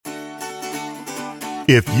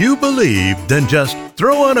If you believe, then just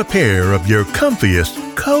throw on a pair of your comfiest,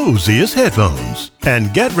 coziest headphones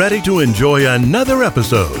and get ready to enjoy another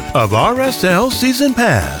episode of RSL Season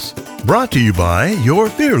Pass, brought to you by your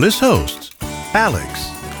fearless hosts,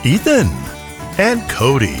 Alex, Ethan, and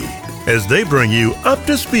Cody, as they bring you up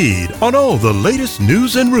to speed on all the latest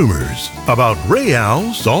news and rumors about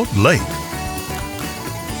Real Salt Lake.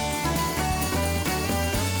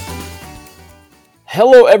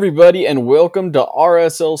 Hello everybody and welcome to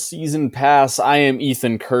RSL Season Pass. I am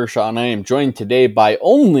Ethan Kershaw and I am joined today by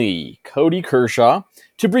only Cody Kershaw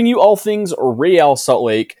to bring you all things Real Salt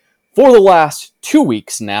Lake for the last 2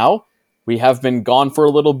 weeks now. We have been gone a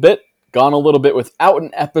little bit without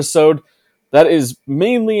an episode. That is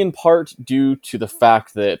mainly in part due to the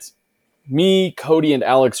fact that me, Cody, and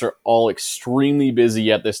Alex are all extremely busy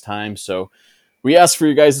at this time, so we ask for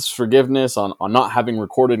you guys' forgiveness on not having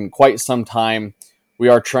recorded in quite some time. We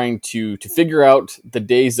are trying to figure out the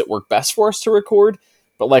days that work best for us to record.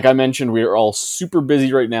 But like I mentioned, we are all super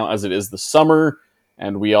busy right now as it is the summer.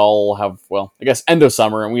 And we all have, end of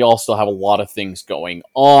summer. And we all still have a lot of things going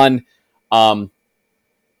on.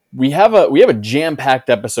 We have a jam-packed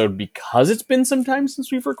episode because it's been some time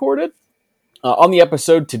since we've recorded. On the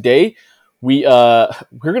episode today, we're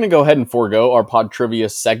going to go ahead and forego our pod trivia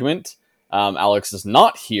segment. Alex is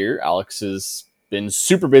not here. Alex has been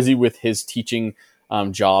super busy with his teaching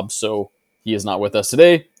job, so he is not with us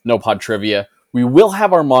today. No pod trivia. We will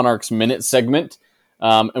have our Monarchs Minute segment,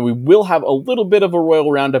 and we will have a little bit of a Royal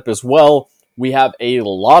Roundup as well. We have a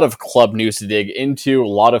lot of club news to dig into, a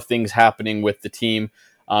lot of things happening with the team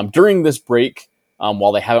during this break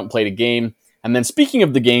while they haven't played a game. And then speaking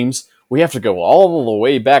of the games, we have to go all the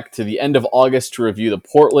way back to the end of August to review the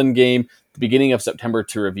Portland game, the beginning of September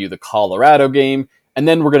to review the Colorado game, and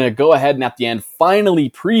then we're going to go ahead and at the end finally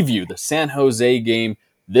preview the San Jose game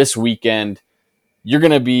this weekend. You're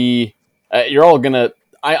going to be,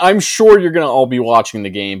 I'm sure you're going to all be watching the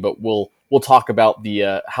game, but we'll talk about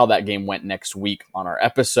the how that game went next week on our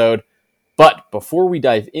episode. But before we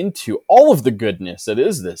dive into all of the goodness that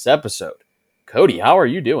is this episode, Cody, how are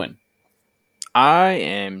you doing? I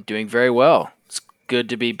am doing very well. It's good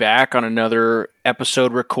to be back on another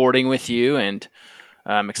episode recording with you, and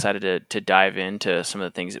I'm excited to dive into some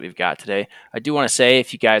of the things that we've got today. I do want to say,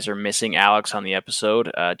 if you guys are missing Alex on the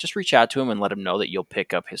episode, just reach out to him and let him know that you'll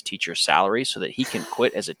pick up his teacher's salary so that he can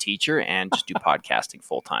quit as a teacher and just do podcasting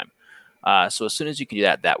full time. So as soon as you can do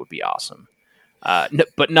that, that would be awesome.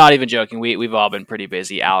 But not even joking, we've all been pretty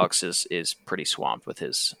busy. Alex is pretty swamped with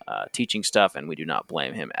his teaching stuff, and we do not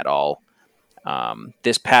blame him at all.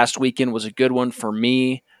 This past weekend was a good one for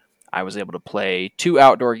me. I was able to play 2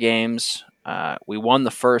 outdoor games. We won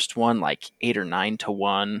the first one like 8 or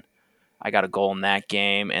 9-1. I got a goal in that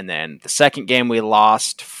game, and then the second game we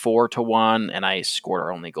lost 4-1, and I scored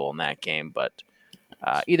our only goal in that game. But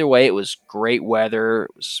either way, it was great weather,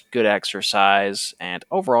 it was good exercise, and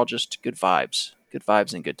overall just good vibes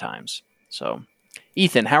and good times. So,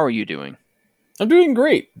 Ethan, how are you doing? I'm doing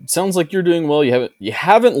great. It sounds like you're doing well. You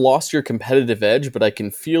haven't lost your competitive edge, but I can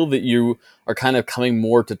feel that you are kind of coming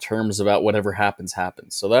more to terms about whatever happens.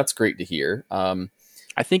 So that's great to hear. I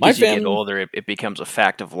think as you get older, it becomes a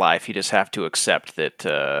fact of life. You just have to accept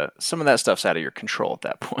that some of that stuff's out of your control at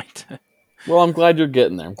that point. Well, I'm glad you're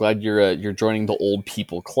getting there. I'm glad you're joining the old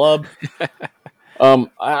people club.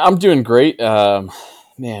 I'm doing great.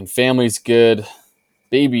 Man, family's good.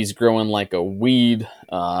 Baby's growing like a weed.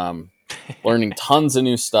 Learning tons of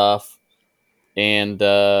new stuff. And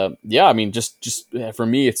just for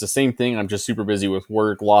me, it's the same thing. I'm just super busy with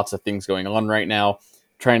work. Lots of things going on right now.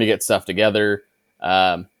 Trying to get stuff together.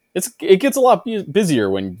 It gets a lot busier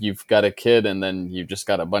when you've got a kid and then you've just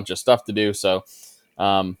got a bunch of stuff to do. So,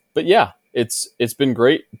 but yeah, it's been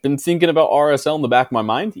great. Been thinking about RSL in the back of my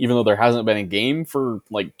mind, even though there hasn't been a game for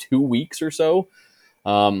like 2 weeks or so.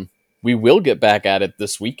 We will get back at it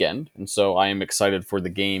this weekend. And so I am excited for the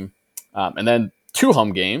game. And then 2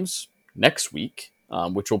 home games next week,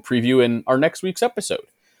 which we'll preview in our next week's episode.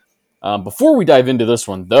 Before we dive into this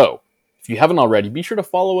one, though, if you haven't already, be sure to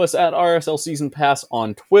follow us at RSL Season Pass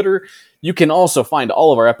on Twitter. You can also find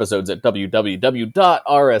all of our episodes at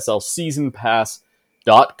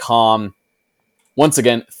www.rslseasonpass.com. Once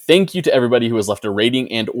again, thank you to everybody who has left a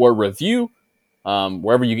rating and or review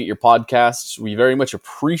wherever you get your podcasts. We very much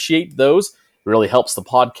appreciate those. It really helps the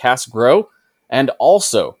podcast grow. And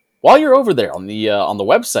also, while you're over there on the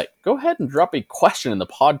website, go ahead and drop a question in the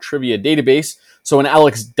pod trivia database. So when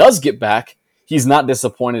Alex does get back, he's not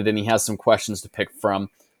disappointed and he has some questions to pick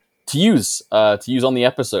from to use on the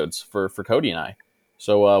episodes for Cody and I.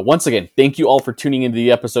 So once again, thank you all for tuning into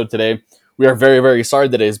the episode today. we are very, very sorry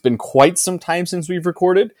that it has been quite some time since we've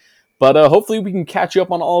recorded, but hopefully we can catch you up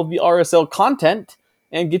on all of the RSL content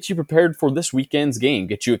and get you prepared for this weekend's game,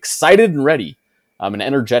 get you excited and ready and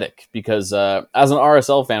energetic, because as an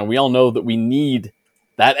RSL fan, we all know that we need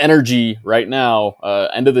that energy right now.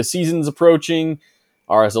 End of the season's approaching.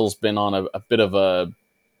 RSL's been on a bit of a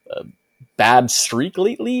bad streak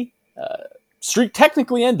lately. Streak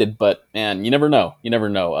technically ended, but man, you never know.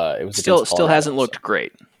 It was still hasn't looked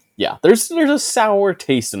great. Yeah, there's a sour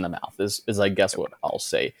taste in the mouth, is I guess what I'll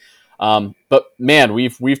say. But man,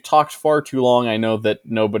 we've talked far too long. I know that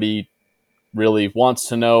nobody really wants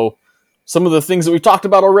to know some of the things that we've talked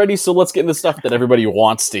about already, so let's get into stuff that everybody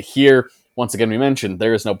wants to hear. Once again, we mentioned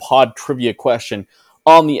there is no pod trivia question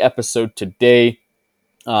on the episode today.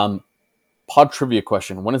 Pod trivia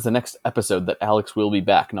question: when is the next episode that Alex will be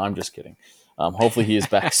back? No, I'm just kidding. Hopefully he is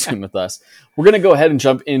back soon with us. We're going to go ahead and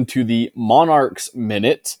jump into the Monarchs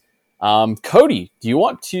Minute. Cody, do you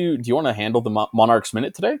want to handle the Monarchs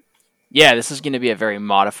Minute today? Yeah, this is going to be a very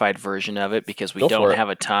modified version of it because we don't have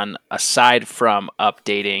a ton aside from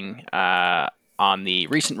updating on the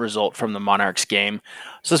recent result from the Monarchs game.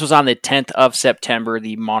 So this was on the 10th of September.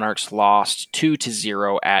 The Monarchs lost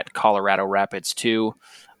 2-0 at Colorado Rapids 2.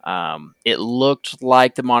 It looked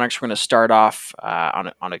like the Monarchs were going to start off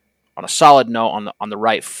on a solid note on the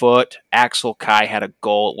right foot. Axel Kai had a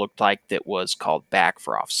goal. It looked like that was called back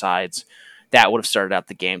for offsides. That would have started out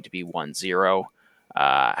the game to be 1-0.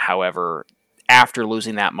 However, after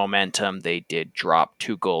losing that momentum, they did drop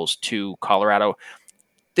 2 goals to Colorado.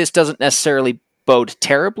 This doesn't necessarily bode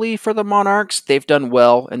terribly for the Monarchs. They've done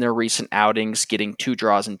well in their recent outings, getting 2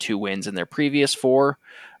 draws and 2 wins in their previous 4.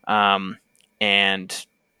 And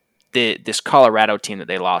this Colorado team that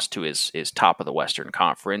they lost to is top of the Western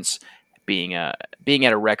Conference, being at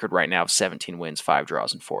a record right now of 17 wins, 5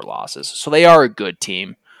 draws, and 4 losses. So they are a good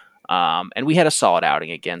team. And we had a solid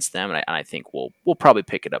outing against them, and I think we'll probably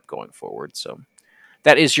pick it up going forward. So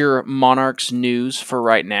that is your Monarchs news for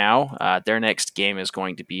right now. Their next game is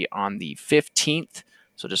going to be on the 15th,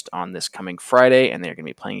 so just on this coming Friday, and they're going to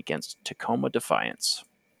be playing against Tacoma Defiance.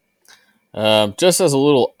 Just as a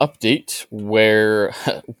little update, where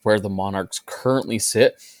the Monarchs currently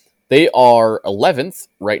sit, they are 11th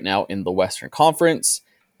right now in the Western Conference,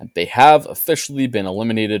 and they have officially been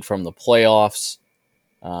eliminated from the playoffs.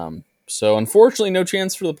 So unfortunately, no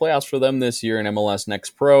chance for the playoffs for them this year in MLS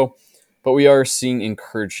Next Pro, but we are seeing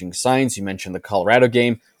encouraging signs. You mentioned the Colorado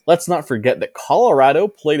game. Let's not forget that Colorado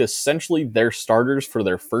played essentially their starters for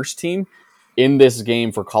their first team in this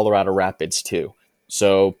game for Colorado Rapids 2.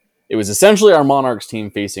 So it was essentially our Monarchs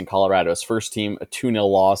team facing Colorado's first team. A 2-0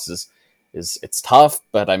 loss is it's tough,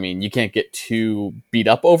 but I mean, you can't get too beat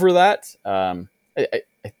up over that. I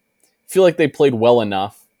feel like they played well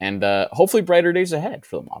enough. And hopefully brighter days ahead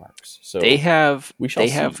for the Monarchs. So they have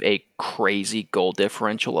a crazy goal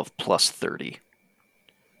differential of +30.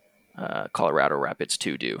 Colorado Rapids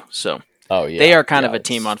 2 do. So they are kind of a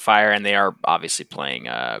team on fire, and they are obviously playing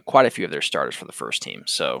quite a few of their starters for the first team.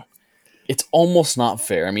 So it's almost not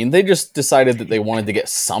fair. I mean, they just decided that they wanted to get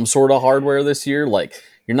some sort of hardware this year. Like,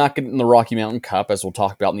 you're not getting the Rocky Mountain Cup, as we'll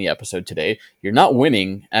talk about in the episode today. You're not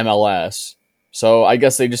winning MLS. So I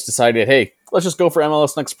guess they just decided, hey, let's just go for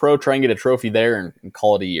MLS Next Pro, try and get a trophy there, and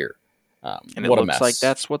call it a year. And it looks like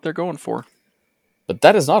that's what they're going for. But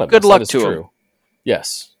that is not a mess. Good luck to them.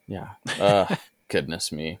 Yes. Yeah.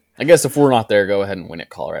 Goodness me. I guess if we're not there, go ahead and win it,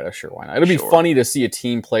 Colorado. Sure, why not? It'll be funny to see a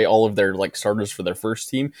team play all of their starters for their first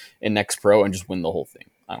team in Next Pro and just win the whole thing.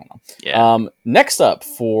 I don't know. Yeah. Next up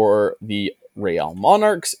for the Real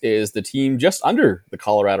Monarchs is the team just under the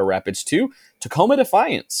Colorado Rapids 2, Tacoma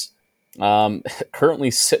Defiance.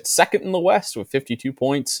 Currently sit second in the West with 52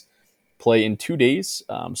 points, play in 2 days.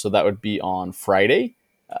 So that would be on Friday,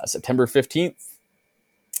 September 15th.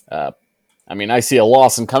 I mean, I see a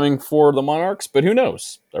loss incoming for the Monarchs, but who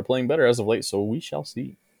knows? They're playing better as of late, so we shall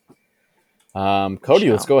see.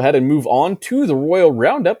 Cody, let's go ahead and move on to the Royal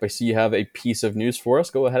Roundup. I see you have a piece of news for us.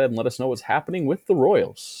 Go ahead and let us know what's happening with the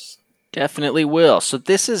Royals. Definitely will. So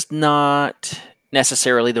this is not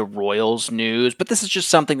necessarily the Royals news, but this is just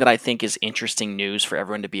something that I think is interesting news for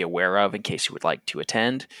everyone to be aware of in case you would like to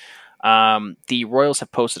attend. The Royals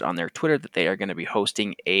have posted on their Twitter that they are going to be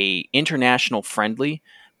hosting a international friendly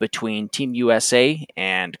between Team USA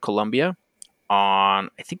and Colombia on,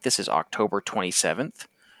 I think this is October 27th.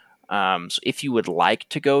 So if you would like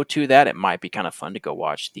to go to that, it might be kind of fun to go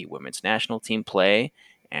watch the women's national team play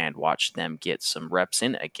and watch them get some reps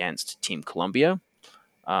in against Team Colombia.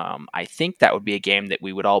 I think that would be a game that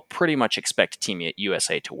we would all pretty much expect Team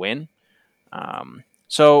USA to win.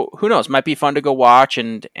 So who knows? Might be fun to go watch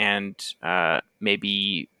and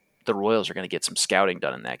maybe the Royals are going to get some scouting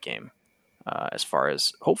done in that game, as far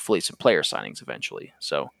as hopefully some player signings eventually.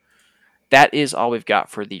 So that is all we've got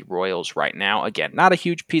for the Royals right now. Again, not a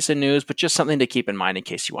huge piece of news, but just something to keep in mind in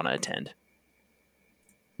case you want to attend.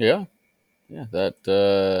 Yeah,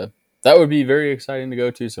 that would be very exciting to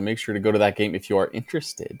go to. So make sure to go to that game if you are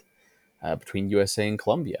interested, between USA and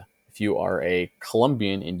Colombia. If you are a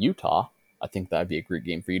Colombian in Utah, I think that'd be a great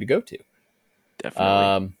game for you to go to.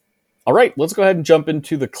 Definitely. All right, let's go ahead and jump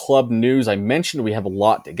into the club news. I mentioned we have a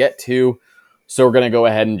lot to get to, so we're going to go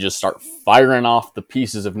ahead and just start firing off the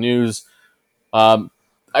pieces of news. I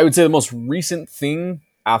would say the most recent thing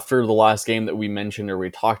after the last game that we mentioned or we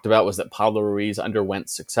talked about was that Pablo Ruiz underwent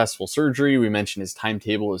successful surgery. We mentioned his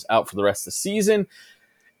timetable is out for the rest of the season.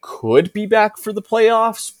 Could be back for the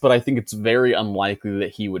playoffs, but I think it's very unlikely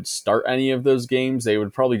that he would start any of those games. They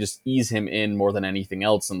would probably just ease him in more than anything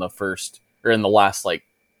else in the last like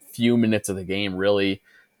few minutes of the game. Really,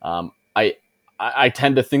 I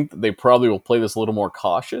tend to think that they probably will play this a little more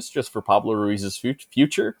cautious just for Pablo Ruiz's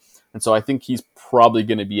future, and so I think he's probably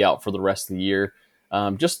going to be out for the rest of the year.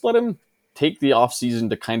 Just let him take the offseason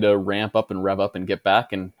to kind of ramp up and rev up and get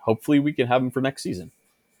back, and hopefully we can have him for next season.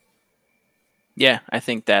 Yeah, I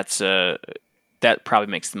think that probably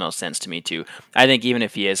makes the most sense to me too. I think even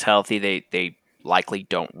if he is healthy, they likely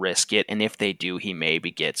don't risk it. And if they do, he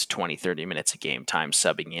maybe gets 20, 30 minutes of game time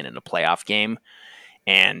subbing in a playoff game.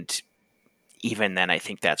 And even then, I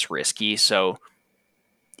think that's risky. So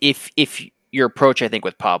if your approach, I think,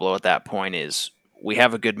 with Pablo at that point is we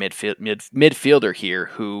have a good midfielder here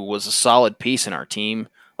who was a solid piece in our team.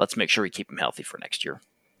 Let's make sure we keep him healthy for next year.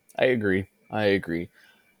 I agree.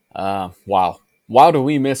 Wow. Wow, do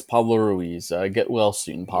we miss Pablo Ruiz. Get well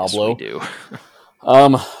soon, Pablo. Yes, we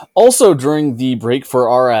do. Also, during the break for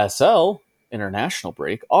RSL, international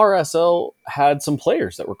break, RSL had some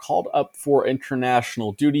players that were called up for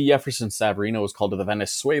international duty. Jefferson Savarino was called to the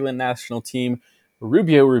Venezuelan national team.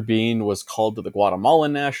 Rubio Rubin was called to the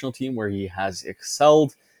Guatemalan national team, where he has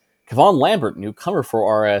excelled. Kevon Lambert, newcomer for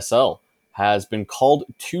RSL, has been called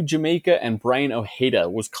to Jamaica, and Brian Ojeda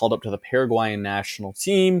was called up to the Paraguayan national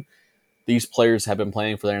team. These players have been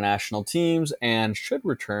playing for their national teams and should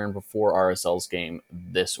return before RSL's game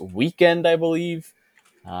this weekend, I believe.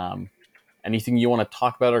 Anything you want to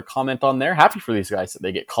talk about or comment on there? Happy for these guys that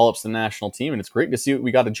they get call-ups to the national team, and it's great to see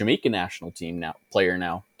we got a Jamaican national team player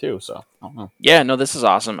now too. So, I don't know. Yeah, no, this is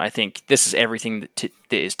awesome. I think this is everything that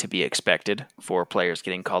is to be expected for players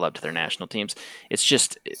getting called up to their national teams. It's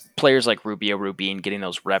just players like Rubio Rubin getting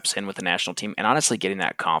those reps in with the national team, and honestly getting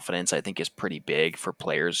that confidence, I think, is pretty big for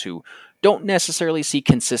players who don't necessarily see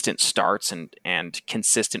consistent starts and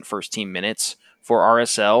consistent first team minutes for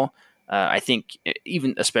RSL. I think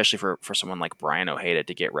even especially for someone like Brian Ojeda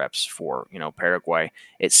to get reps for Paraguay,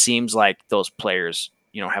 it seems like those players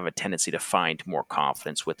have a tendency to find more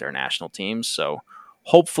confidence with their national teams. So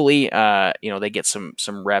hopefully they get some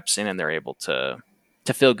reps in and they're able to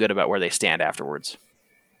feel good about where they stand afterwards.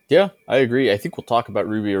 Yeah, I agree. I think we'll talk about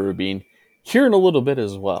Rubio Rubin here in a little bit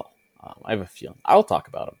as well. I have a feeling I'll talk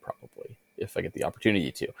about him probably if I get the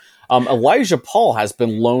opportunity to. Elijah Paul has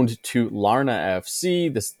been loaned to Larna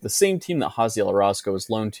FC, the same team that Haziel Orozco is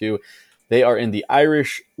loaned to. They are in the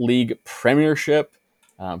Irish League Premiership.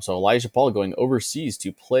 So Elijah Paul going overseas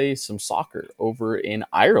to play some soccer over in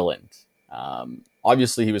Ireland.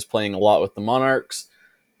 Obviously, he was playing a lot with the Monarchs,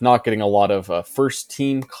 not getting a lot of first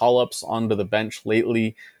team call-ups onto the bench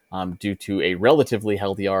lately due to a relatively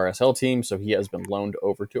healthy RSL team. So he has been loaned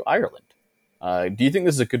over to Ireland. Do you think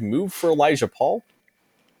this is a good move for Elijah Paul?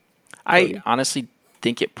 I honestly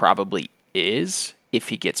think it probably is if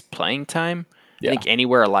he gets playing time. Yeah. I think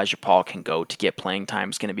anywhere Elijah Paul can go to get playing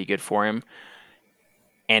time is going to be good for him.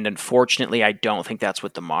 And unfortunately, I don't think that's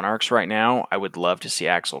with the Monarchs right now. I would love to see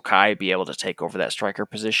Axel Kai be able to take over that striker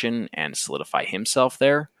position and solidify himself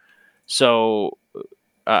there. So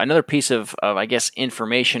another piece of, I guess,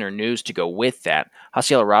 information or news to go with that,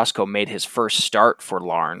 Haziel Orozco made his first start for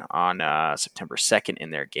Larn on September 2nd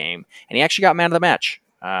in their game, and he actually got man of the match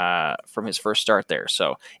from his first start there.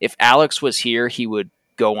 So if Alex was here, he would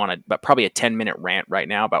go on probably a 10-minute rant right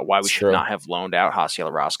now about why we should not have loaned out Haziel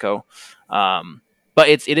Orozco. But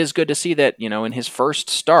it is good to see that, in his first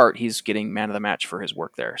start, he's getting man of the match for his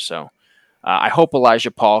work there. So I hope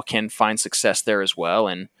Elijah Paul can find success there as well.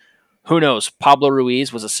 And who knows? Pablo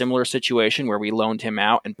Ruiz was a similar situation where we loaned him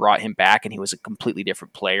out and brought him back, and he was a completely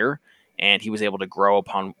different player, and he was able to grow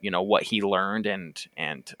upon what he learned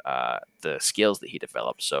and the skills that he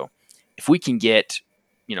developed. So if we can get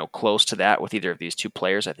close to that with either of these two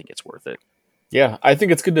players, I think it's worth it. Yeah, I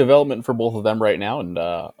think it's good development for both of them right now, and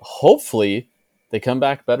hopefully they come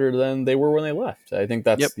back better than they were when they left. I think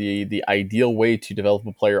that's Yep. the ideal way to develop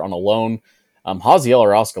a player on a loan. Haziel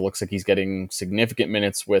Araska looks like he's getting significant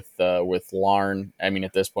minutes with Larn. I mean,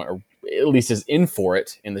 at this point, or at least is in for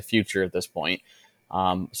it in the future at this point.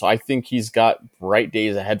 So I think he's got bright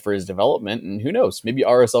days ahead for his development, and who knows? Maybe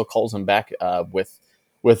RSL calls him back with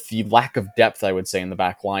the lack of depth, I would say, in the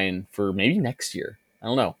back line for maybe next year. I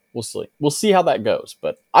don't know. We'll see. We'll see how that goes,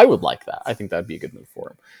 but I would like that. I think that'd be a good move for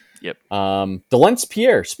him. Yep. Delence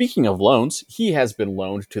Pierre, speaking of loans, he has been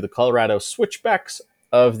loaned to the Colorado Switchbacks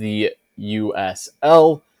of the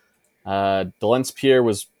USL. Delence Pierre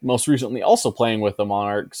was most recently also playing with the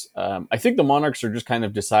Monarchs. I think the Monarchs are just kind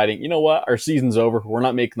of deciding, you know what, our season's over. We're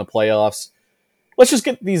not making the playoffs. Let's just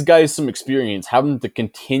get these guys some experience, have them to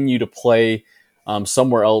continue to play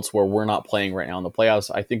somewhere else where we're not playing right now in the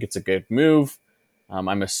playoffs. I think it's a good move.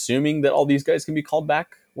 I'm assuming that all these guys can be called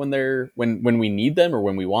back when we need them or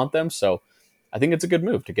when we want them. So I think it's a good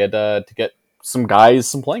move to get some guys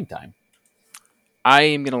some playing time. I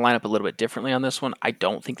am going to line up a little bit differently on this one. I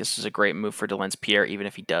don't think this is a great move for Delence Pierre, even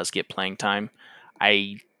if he does get playing time.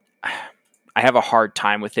 I have a hard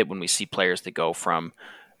time with it when we see players that go from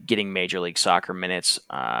getting Major League Soccer minutes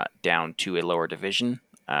down to a lower division,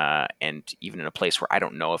 and even in a place where I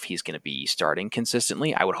don't know if he's going to be starting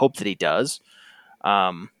consistently. I would hope that he does.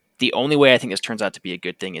 The only way I think this turns out to be a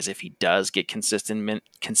good thing is if he does get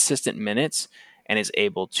consistent minutes and is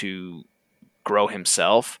able to grow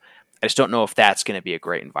himself. I just don't know if that's going to be a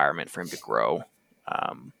great environment for him to grow.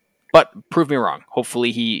 But prove me wrong.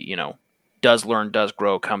 Hopefully he, does learn, does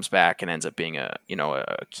grow, comes back, and ends up being a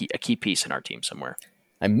key piece in our team somewhere.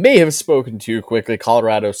 I may have spoken too quickly.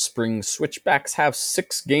 Colorado Springs Switchbacks have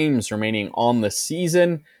 6 games remaining on the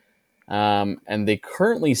season. And they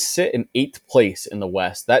currently sit in 8th place in the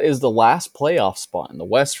West. That is the last playoff spot in the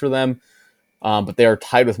West for them. But they are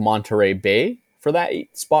tied with Monterey Bay for that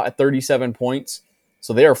 8th spot at 37 points.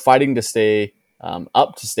 So they are fighting to stay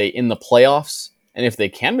up to stay in the playoffs. And if they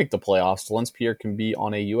can make the playoffs, Delence Pierre can be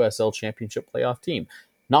on a USL Championship playoff team.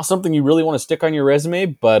 Not something you really want to stick on your resume,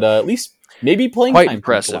 but at least maybe playing quite time.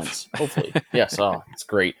 Impressive. Hopefully. Yes, it's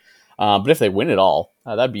great. But if they win it all,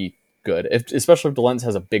 that'd be good, especially if Delence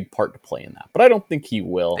has a big part to play in that. But I don't think he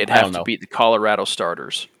will. They'd have to beat the Colorado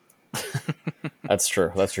starters. That's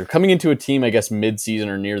true. Coming into a team, I guess, mid-season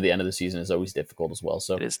or near the end of the season is always difficult as well.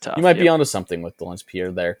 So it is tough. You might be onto something with Delence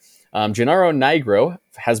Pierre there. Gennaro Nigro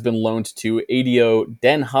has been loaned to ADO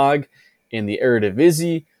Den Haag in the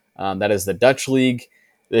Eredivisie. That is the Dutch league.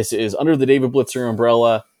 This is under the David Blitzer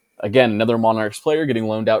umbrella. Again, another Monarchs player getting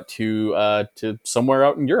loaned out to somewhere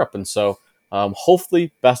out in Europe. And so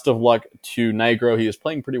hopefully, best of luck to Nigro. He is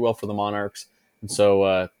playing pretty well for the Monarchs. And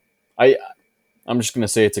so I'm just going to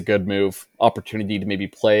say it's a good move. Opportunity to maybe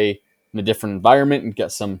play in a different environment and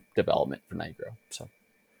get some development for Nigro. So,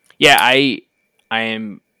 yeah,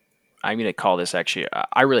 I'm going to call this actually.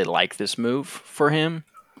 I really like this move for him.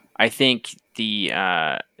 I think the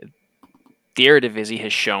Eredivisie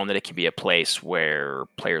has shown that it can be a place where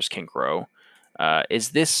players can grow.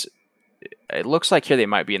 It looks like here they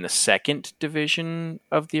might be in the 2nd division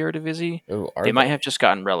of the Eredivisie. They might have just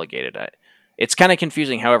gotten relegated. It's kind of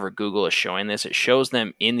confusing. However, Google is showing this. It shows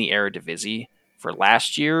them in the Eredivisie for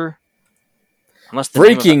last year.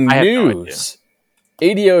 Breaking news.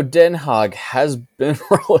 ADO Den Haag has been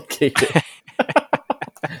relegated.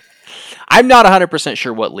 I'm not 100%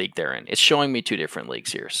 sure what league they're in. It's showing me 2 different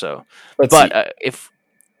leagues here. So, if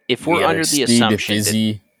we're under the assumption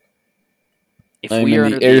that I'm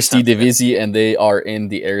in the Eredivisie and they are in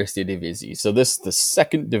the Eredivisie. So this is the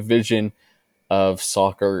 2nd division of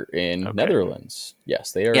soccer in Netherlands.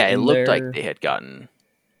 Yes, they are. Yeah, it looked like they had gotten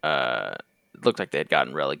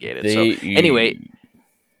relegated. Anyway,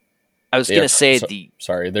 I was going to say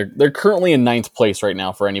they're currently in 9th place right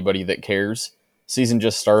now for anybody that cares. Season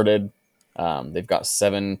just started. They've got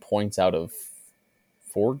 7 points out of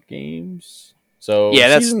 4 games. So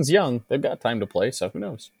season's young. They've got time to play. So who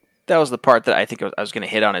knows? That was the part that I think I was going to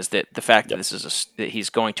hit on, is that the fact that that he's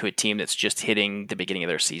going to a team that's just hitting the beginning of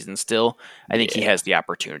their season still. I think he has the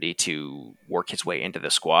opportunity to work his way into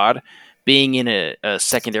the squad. Being in a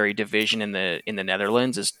secondary division in the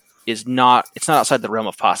Netherlands is not outside the realm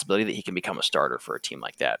of possibility that he can become a starter for a team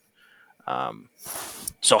like that.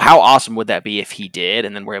 So how awesome would that be if he did,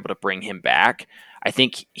 and then we're able to bring him back? I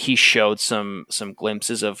think he showed some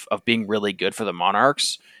glimpses of being really good for the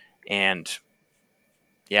Monarchs, and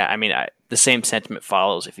yeah, I mean, the same sentiment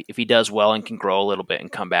follows. If he does well and can grow a little bit and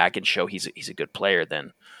come back and show he's a good player,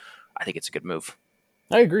 then I think it's a good move.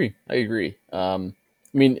 I agree. I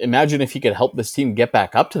mean, imagine if he could help this team get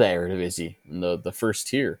back up to the Eredivisie in the first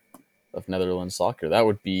tier. of Netherlands soccer. That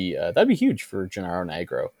would be that'd be huge for Gennaro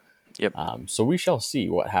Negro. Yep. So we shall see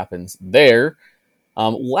what happens there.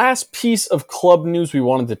 Last piece of club news we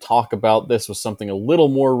wanted to talk about. This was something a little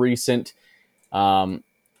more recent.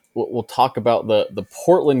 We'll talk about the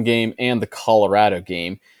Portland game and the Colorado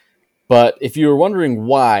game. But if you were wondering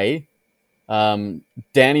why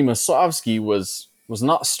Danny Musovski was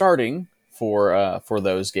not starting for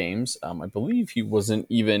those games, I believe he wasn't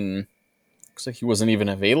even. Looks like he wasn't even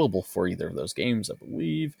available for either of those games. I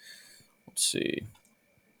believe. Let's see.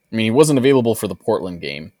 I mean, he wasn't available for the Portland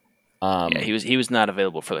game. He was not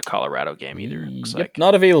available for the Colorado game either. Looks like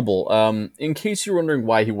not available. In case you're wondering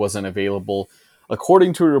why he wasn't available,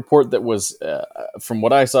 according to a report that was, from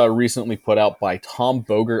what I saw, recently put out by Tom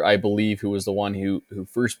Boger, I believe, who was the one who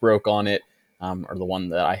first broke on it, or the one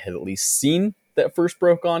that I had at least seen that first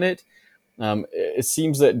broke on it. It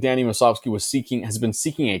seems that Danny Musovski has been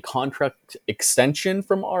seeking a contract extension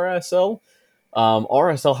from RSL.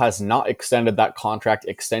 RSL has not extended that contract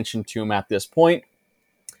extension to him at this point.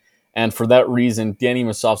 And for that reason, Danny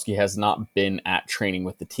Musovski has not been at training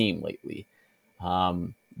with the team lately.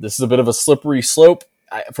 This is a bit of a slippery slope.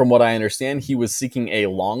 From what I understand, he was seeking a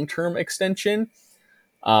long-term extension.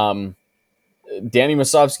 Danny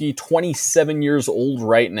Musovski, 27 years old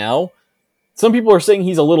right now. Some people are saying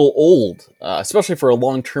he's a little old, especially for a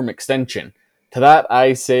long-term extension. To that,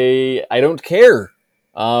 I say I don't care.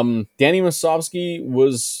 Danny Musovski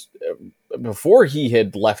was, before he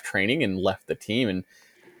had left training and left the team, and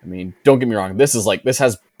I mean, don't get me wrong, this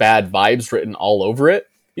has bad vibes written all over it.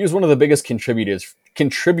 He was one of the biggest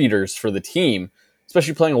contributors for the team,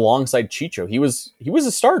 especially playing alongside Chicho. He was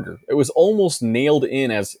a starter. It was almost nailed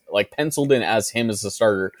in as penciled in as him as a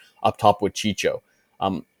starter up top with Chicho.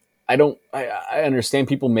 I understand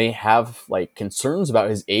people may have concerns about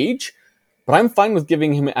his age, but I'm fine with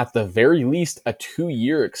giving him at the very least a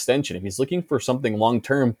 2-year extension. If he's looking for something long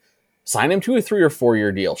term, sign him to a 3 or 4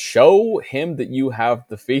 year deal. Show him that you have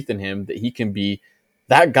the faith in him, that he can be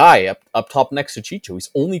that guy up top next to Chicho. He's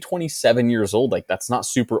only 27 years old. That's not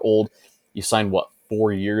super old. You sign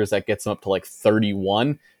 4 years, that gets him up to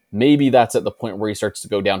 31. Maybe that's at the point where he starts to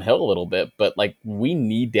go downhill a little bit. But we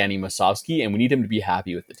need Danny Musovski, and we need him to be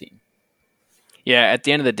happy with the team. Yeah, at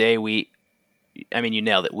the end of the day, you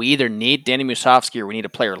nailed it. We either need Danny Musovski or we need a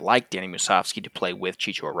player like Danny Musovski to play with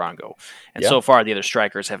Chicho Arango. And so far, the other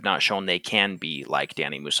strikers have not shown they can be like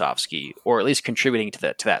Danny Musovski, or at least contributing to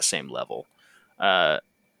that same level.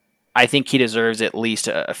 I think he deserves at least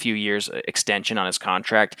a few years extension on his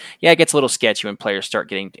contract. Yeah, it gets a little sketchy when players start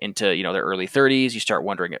getting into their early 30s. You start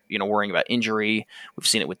worrying about injury. We've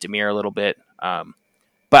seen it with Demir a little bit, but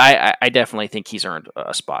I definitely think he's earned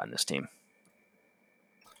a spot in this team.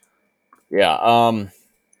 Yeah.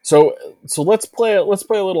 So let's play a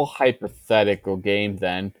little hypothetical game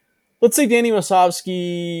then. Let's say Danny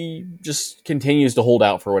Musovski just continues to hold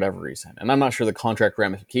out for whatever reason, and I'm not sure the contract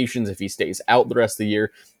ramifications if he stays out the rest of the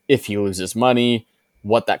year, if he loses money,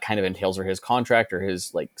 what that kind of entails for his contract or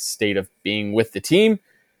his state of being with the team.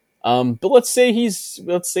 But let's say he's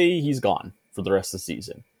gone for the rest of the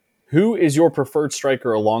season. Who is your preferred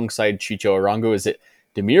striker alongside Chicho Arango? Is it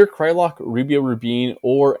Damir Kreilach, Rubio Rubin,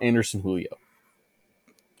 or Anderson Julio?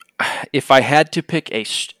 If I had to pick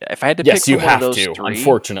yes, you have to. Three,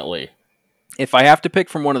 unfortunately, if I have to pick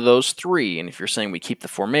from one of those three, and if you're saying we keep the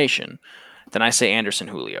formation, then I say Anderson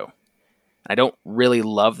Julio. I don't really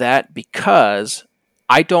love that because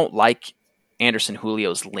I don't like Anderson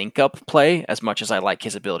Julio's link-up play as much as I like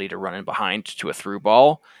his ability to run in behind to a through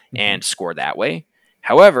ball and score that way.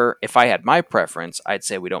 However, if I had my preference, I'd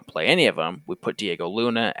say we don't play any of them. We put Diego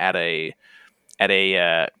Luna at a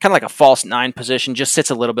kind of like a false 9 position, just sits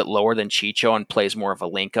a little bit lower than Chicho and plays more of a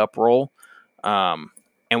link-up role. And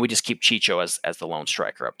we just keep Chicho as the lone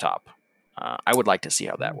striker up top. I would like to see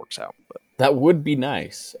how that works out. But that would be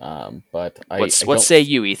nice. But what say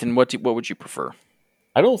you, Ethan? What would you prefer?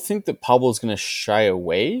 I don't think that Pablo's going to shy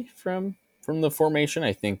away from the formation.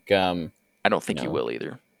 I think I don't think he will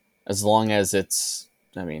either. As long as it's,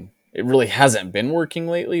 it really hasn't been working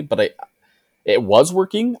lately, but it was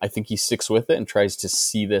working. I think he sticks with it and tries to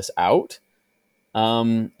see this out.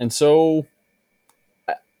 And so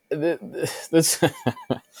this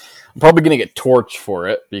I'm probably going to get torched for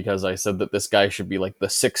it because I said that this guy should be the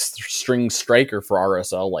 6th string striker for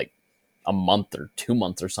RSL a month or 2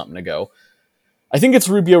 months or something ago. I think it's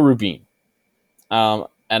Rubio Rubin. And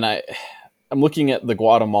I'm looking at the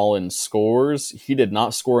Guatemalan scores. He did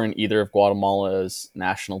not score in either of Guatemala's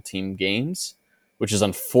national team games, which is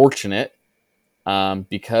unfortunate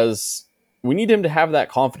because we need him to have that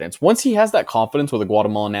confidence. Once he has that confidence with the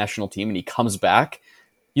Guatemalan national team and he comes back,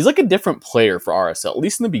 he's a different player for RSL, at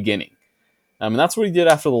least in the beginning. And that's what he did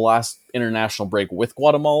after the last international break with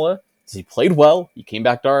Guatemala. He played well. He came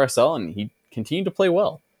back to RSL, and he continued to play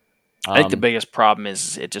well. I think the biggest problem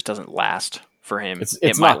is it just doesn't last for him.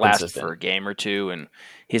 It's might not last consistent for a game or two, and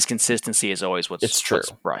his consistency is always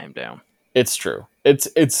what's brought him down. It's true.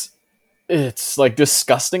 It's like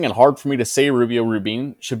disgusting and hard for me to say Rubio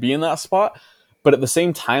Rubin should be in that spot, but at the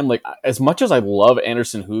same time, like as much as I love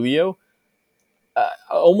Anderson Julio,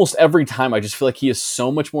 almost every time I just feel like he is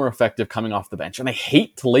so much more effective coming off the bench, and I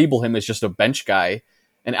hate to label him as just a bench guy.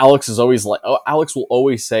 And Alex will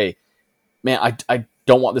always say, "Man, I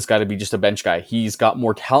don't want this guy to be just a bench guy. He's got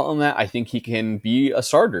more talent than that. I think he can be a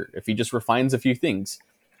starter if he just refines a few things."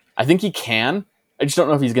 I think he can. I just don't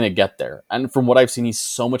know if he's going to get there. And from what I've seen, he's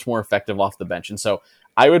so much more effective off the bench. And so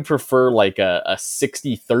I would prefer like a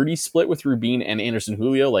 60-30 split with Rubin and Anderson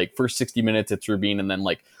Julio. Like first 60 minutes, it's Rubin. And then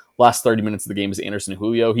like last 30 minutes of the game is Anderson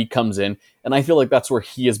Julio. He comes in. And I feel like that's where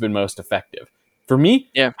he has been most effective. For me,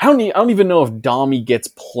 yeah. I don't even know if Dami gets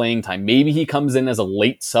playing time. Maybe he comes in as a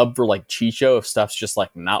late sub for like Chicho if stuff's just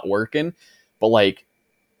like not working. But like,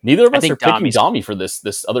 neither of us are picking Dami for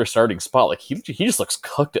this other starting spot. Like he just looks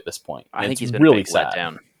cooked at this point. I think he's been really a big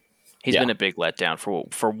letdown. He's been a big letdown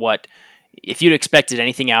for what. If you'd expected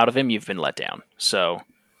anything out of him, you've been let down. So,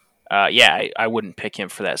 I wouldn't pick him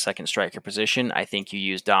for that second striker position. I think you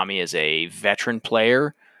use Dami as a veteran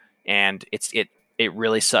player, and it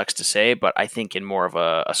really sucks to say, but I think in more of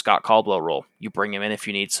a Scott Caldwell role. You bring him in if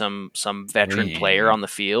you need some veteran player on the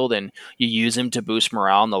field, and you use him to boost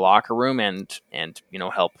morale in the locker room and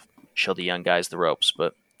help show the young guys the ropes.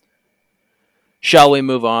 But shall we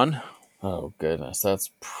move on? Oh goodness,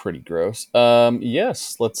 that's pretty gross.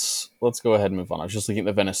 Yes, let's go ahead and move on. I was just looking at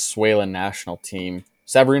the Venezuelan national team.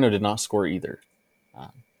 Sabarino did not score either,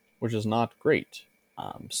 which is not great.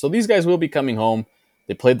 So these guys will be coming home.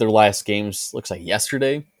 They played their last games, looks like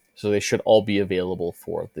yesterday, so they should all be available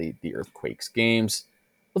for the Earthquakes games.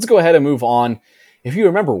 Let's go ahead and move on. If you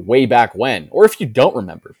remember way back when, or if you don't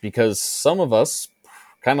remember, because some of us,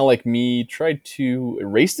 kind of like me, tried to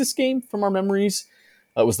erase this game from our memories.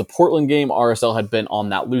 It was the Portland game. RSL had been on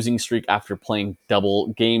that losing streak after playing double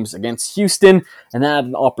games against Houston, and they had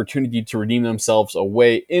an opportunity to redeem themselves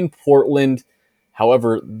away in Portland.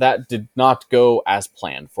 However, that did not go as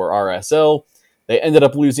planned for RSL. They ended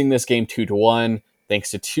up losing this game 2-1,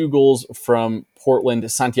 thanks to 2 goals from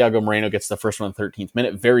Portland. Santiago Moreno gets the first one in the 13th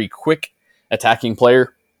minute. Very quick attacking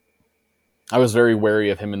player. I was very wary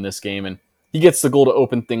of him in this game, and he gets the goal to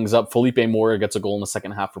open things up. Felipe Mora gets a goal in the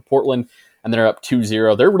second half for Portland, and they're up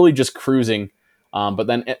 2-0. They're really just cruising. But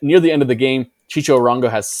then near the end of the game, Chicho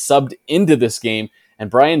Arango has subbed into this game, and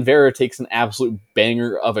Brian Vera takes an absolute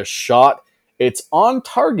banger of a shot. It's on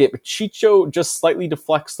target, but Chicho just slightly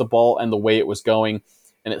deflects the ball and the way it was going,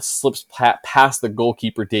 and it slips past the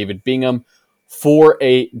goalkeeper, David Bingham, for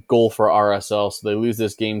a goal for RSL. So they lose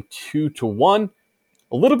this game 2-1.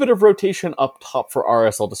 A little bit of rotation up top for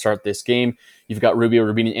RSL to start this game. You've got Rubio,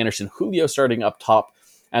 Rubin, and Anderson Julio starting up top,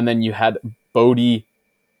 and then you had Bodie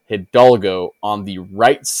Hidalgo on the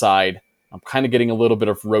right side. I'm kind of getting a little bit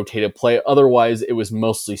of rotated play. Otherwise, it was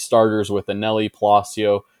mostly starters with Anelli,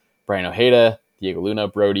 Palacio, Brian Ojeda, Diego Luna,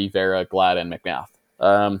 Brody, Vera, Glad, and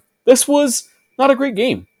McMath. This was not a great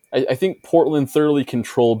game. I think Portland thoroughly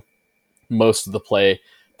controlled most of the play.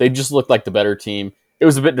 They just looked like the better team. It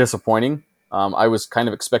was a bit disappointing. I was kind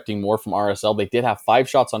of expecting more from RSL. They did have 5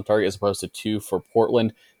 shots on target as opposed to 2 for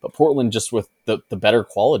Portland, but Portland just with the better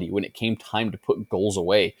quality when it came time to put goals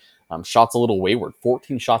away. Shots a little wayward,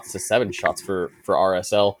 14 shots to 7 shots for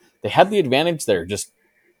RSL. They had the advantage there, just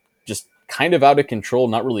kind of out of control,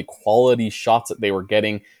 not really quality shots that they were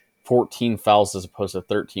getting. 14 fouls as opposed to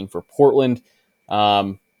 13 for Portland.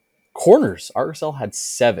 Corners, RSL had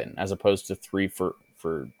 7 as opposed to 3 for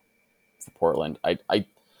Portland.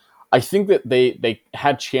 I think that they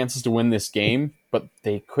had chances to win this game, but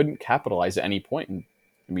they couldn't capitalize at any point. And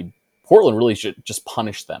I mean, Portland really should just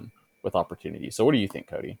punish them with opportunities. So what do you think,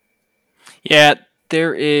 Cody? Yeah,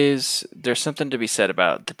 there's something to be said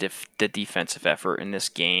about the defensive effort in this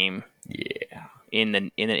game. Yeah. In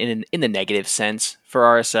the negative sense for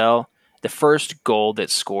RSL, the first goal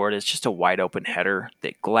that's scored is just a wide open header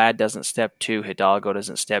that Glad doesn't step to, Hidalgo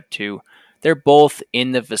doesn't step to. They're both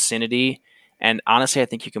in the vicinity, and honestly, I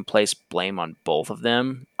think you can place blame on both of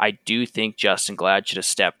them. I do think Justin Glad should have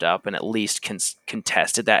stepped up and at least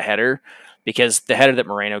contested that header, because the header that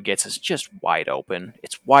Moreno gets is just wide open.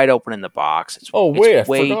 It's wide open in the box. I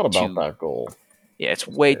forgot about that goal. Yeah, it's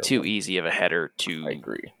way too ezy of a header to. I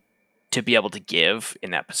agree. To be able to give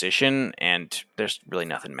in that position, and there's really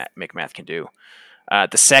nothing McMath can do.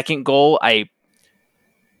 The second goal,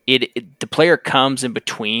 the player comes in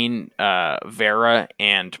between Vera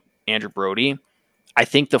and Andrew Brody. I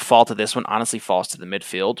think the fault of this one honestly falls to the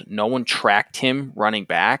midfield. No one tracked him running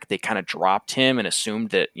back. They kind of dropped him and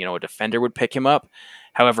assumed that, a defender would pick him up.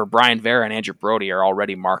 However, Brian Vera and Andrew Brody are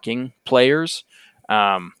already marking players.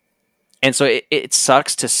 And so it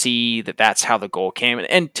sucks to see that that's how the goal came.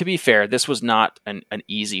 And to be fair, this was not an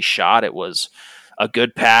easy shot. It was a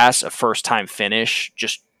good pass, a first-time finish,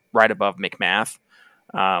 just right above McMath.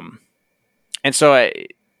 And so,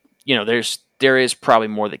 there is probably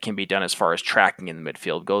more that can be done as far as tracking in the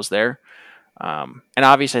midfield goes there. And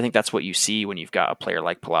obviously, I think that's what you see when you've got a player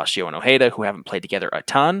like Palacio and Ojeda who haven't played together a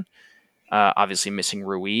ton. Obviously missing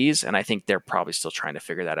Ruiz, and I think they're probably still trying to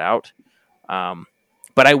figure that out.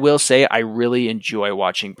 But I will say I really enjoy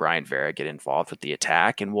watching Brian Vera get involved with the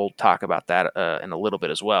attack, and we'll talk about that in a little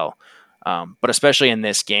bit as well. But especially in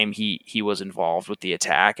this game, he was involved with the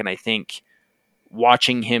attack, and I think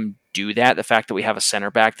watching him do that, the fact that we have a center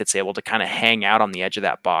back that's able to kind of hang out on the edge of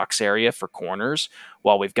that box area for corners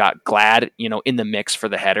while we've got Glad, in the mix for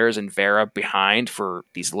the headers and Vera behind for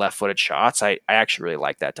these left-footed shots, I actually really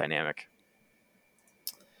like that dynamic.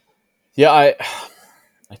 Yeah,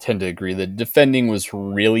 I tend to agree. The defending was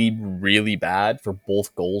really, really bad for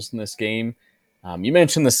both goals in this game. You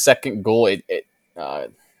mentioned the second goal.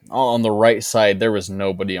 On the right side, there was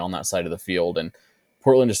nobody on that side of the field, and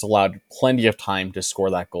Portland just allowed plenty of time to score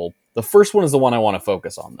that goal. The first one is the one I want to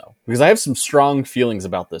focus on, though, because I have some strong feelings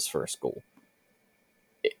about this first goal.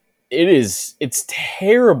 It's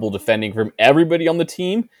terrible defending from everybody on the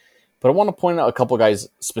team, but I want to point out a couple guys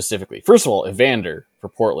specifically. First of all, Evander for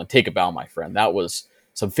Portland, take a bow, my friend. That was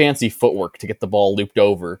some fancy footwork to get the ball looped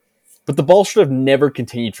over, but the ball should have never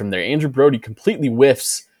continued from there. Andrew Brody completely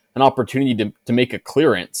whiffs an opportunity to make a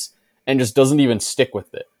clearance and just doesn't even stick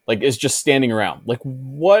with it. Like, it's just standing around. Like,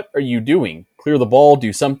 what are you doing? Clear the ball,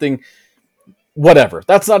 do something, whatever.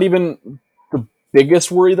 That's not even the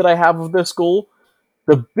biggest worry that I have of this goal.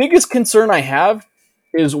 The biggest concern I have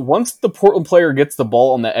is once the Portland player gets the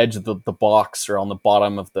ball on the edge of the box or on the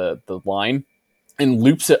bottom of the line and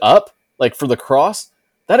loops it up, like for the cross,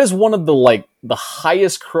 that is one of the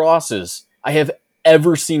highest crosses I have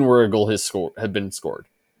ever seen where a goal had been scored.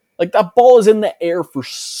 Like, that ball is in the air for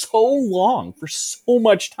so long, for so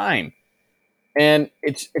much time. And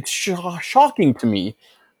it's shocking to me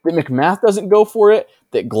that McMath doesn't go for it,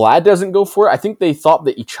 that Glad doesn't go for it. I think they thought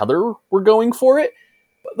that each other were going for it.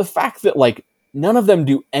 But the fact that, none of them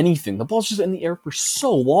do anything. The ball's just in the air for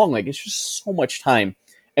so long. It's just so much time.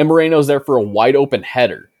 And Moreno's there for a wide open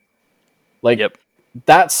header. Yep.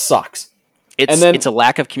 That sucks. It's a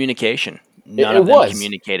lack of communication. None of them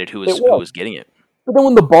communicated who was getting it. But then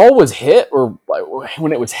when the ball was hit, or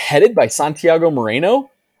when it was headed by Santiago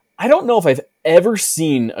Moreno, I don't know if I've ever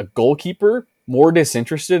seen a goalkeeper more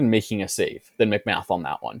disinterested in making a save than McMath on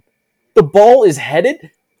that one. The ball is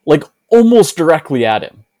headed, almost directly at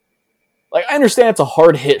him. I understand it's a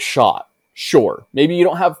hard hit shot. Sure. Maybe you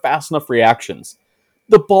don't have fast enough reactions.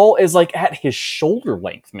 The ball is, at his shoulder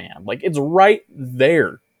length, man. It's right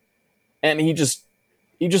there. And he just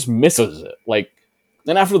misses it.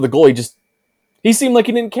 Then after the goal, he seemed like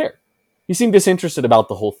he didn't care. He seemed disinterested about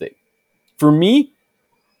the whole thing. For me,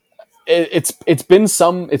 it's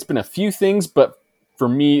been a few things, but for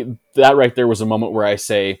me, that right there was a moment where I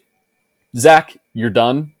say, Zach, you're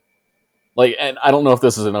done. And I don't know if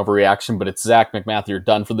this is an overreaction, but it's Zach McMath, you're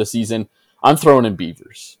done for the season. I'm throwing in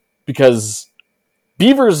Beavers. Because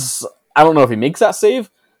Beavers, I don't know if he makes that save,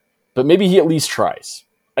 but maybe he at least tries.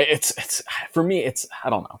 It's for me, I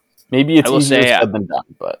don't know. Maybe it's easier said than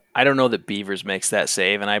done, but I don't know that Beavers makes that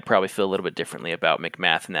save, and I probably feel a little bit differently about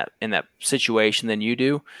McMath in that situation than you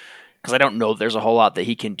do, because I don't know there's a whole lot that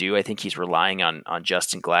he can do. I think he's relying on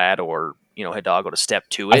Justin Glad or Hidalgo to step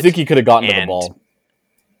to it. I think he could have gotten to the ball,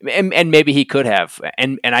 and maybe he could have.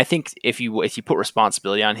 And I think if you put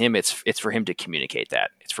responsibility on him, it's for him to communicate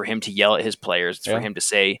that. It's for him to yell at his players. It's for him to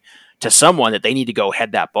say to someone that they need to go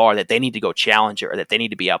head that ball, or that they need to go challenge it, or that they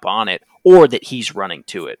need to be up on it, or that he's running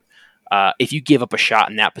to it. If you give up a shot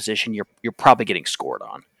in that position, you're probably getting scored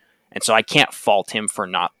on. And so I can't fault him for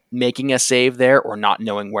not making a save there or not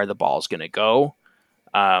knowing where the ball is going to go.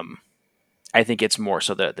 I think it's more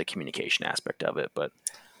so the communication aspect of it. But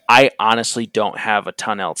I honestly don't have a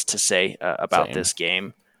ton else to say about this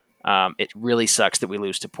game. It really sucks that we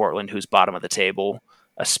lose to Portland, who's bottom of the table,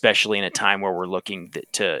 especially in a time where we're looking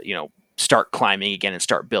to start climbing again and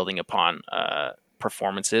start building upon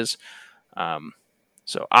performances.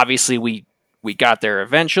 So obviously we got there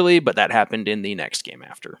eventually, but that happened in the next game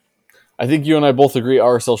after. I think you and I both agree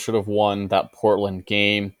RSL should have won that Portland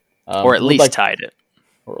game. Or at least tied it.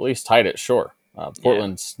 Or at least tied it, sure.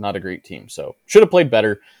 Portland's not a great team, so should have played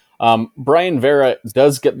better. Brian Vera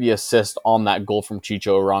does get the assist on that goal from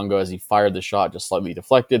Chicho Arango as he fired the shot, just slightly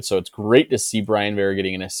deflected. So it's great to see Brian Vera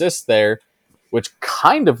getting an assist there, which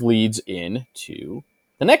kind of leads into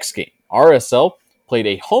the next game. RSL played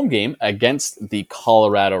a home game against the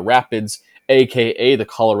Colorado Rapids, aka the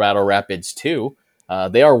Colorado Rapids 2.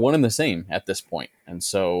 They are one and the same at this point. And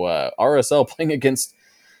so RSL playing against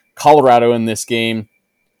Colorado in this game.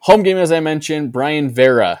 Home game, as I mentioned, Brian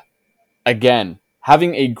Vera, again,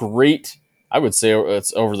 having a great, I would say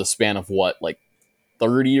it's over the span of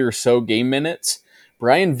 30 or so game minutes.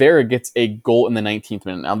 Brian Vera gets a goal in the 19th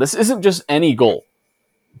minute. Now, this isn't just any goal.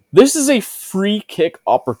 This is a free kick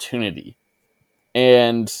opportunity.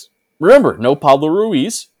 And remember, no Pablo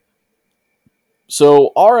Ruiz.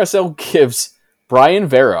 So RSL gives Brian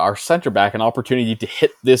Vera, our center back, an opportunity to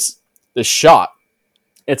hit this shot.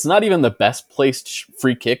 It's not even the best placed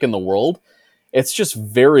free kick in the world. It's just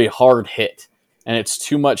very hard hit. And it's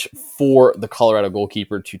too much for the Colorado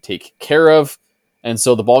goalkeeper to take care of. And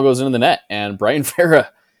so the ball goes into the net. And Brian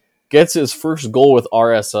Vera gets his first goal with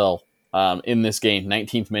RSL in this game.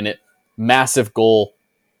 19th minute. Massive goal.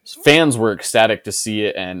 Fans were ecstatic to see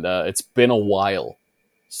it. And it's been a while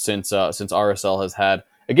since RSL has had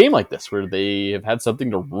a game like this where they have had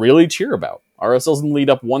something to really cheer about. RSL's in the lead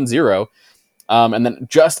up 1-0. And then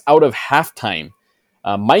just out of halftime,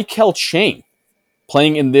 Michael Chang,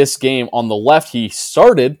 playing in this game on the left, he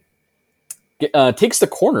started, takes the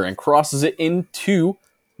corner and crosses it into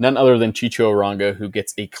none other than Chicho Arango, who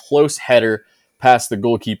gets a close header past the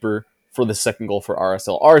goalkeeper for the second goal for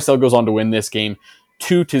RSL. RSL goes on to win this game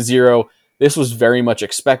 2-0. This was very much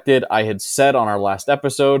expected. I had said on our last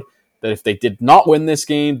episode that if they did not win this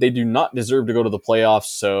game, they do not deserve to go to the playoffs.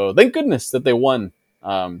 So thank goodness that they won,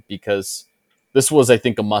 because this was, I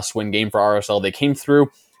think, a must-win game for RSL. They came through.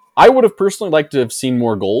 I would have personally liked to have seen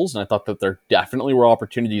more goals, and I thought that there definitely were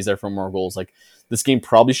opportunities there for more goals. Like, this game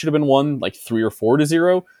probably should have been won 3 or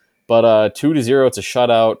 4-0, but 2-0, it's a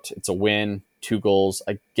shutout, it's a win, 2 goals.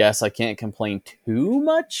 I guess I can't complain too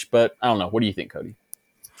much, but I don't know. What do you think, Cody?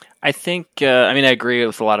 I think, I agree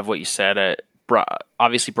with a lot of what you said.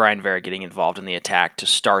 Obviously, Brian Vera getting involved in the attack to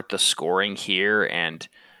start the scoring here, and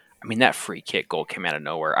that free kick goal came out of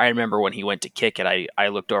nowhere. I remember when he went to kick it, I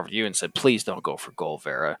looked over to you and said, please don't go for goal,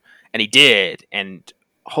 Vera. And he did. And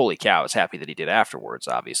holy cow, I was happy that he did afterwards,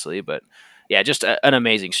 obviously. But yeah, just an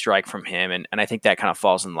amazing strike from him. And I think that kind of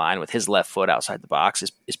falls in line with his left foot outside the box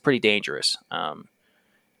is pretty dangerous.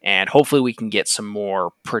 And hopefully we can get some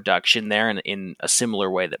more production there in a similar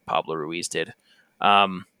way that Pablo Ruiz did.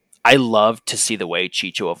 I love to see the way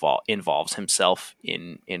Chicho involves himself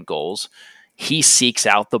in goals. He seeks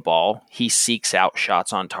out the ball. He seeks out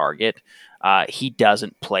shots on target. He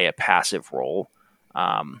doesn't play a passive role.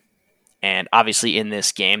 And obviously in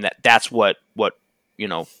this game, that's what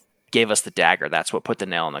gave us the dagger. That's what put the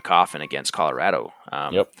nail in the coffin against Colorado.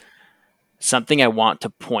 Yep. Something I want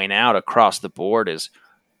to point out across the board is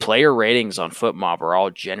player ratings on FootMob are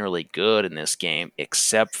all generally good in this game,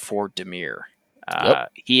 except for Demir.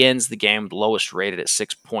 Yep. He ends the game lowest rated at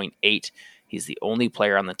 6.8. He's the only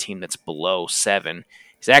player on the team that's below 7.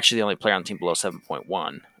 He's actually the only player on the team below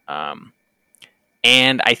 7.1.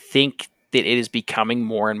 And I think that it is becoming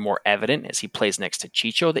more and more evident as he plays next to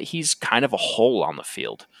Chicho that he's kind of a hole on the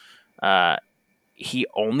field. He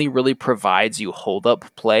only really provides you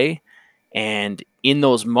hold-up play, and in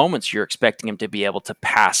those moments, you're expecting him to be able to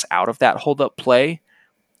pass out of that hold-up play.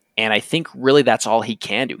 And I think really that's all he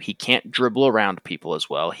can do. He can't dribble around people as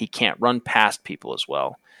well. He can't run past people as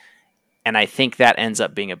well. And I think that ends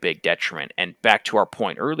up being a big detriment. And back to our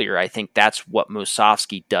point earlier, I think that's what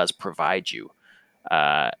Musovski does provide you.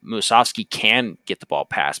 Musovski can get the ball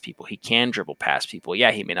past people. He can dribble past people.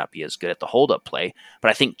 Yeah, he may not be as good at the hold-up play,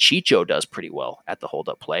 but I think Chicho does pretty well at the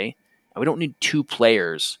hold-up play. And we don't need 2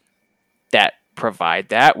 players that provide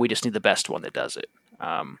that. We just need the best one that does it.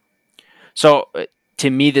 So to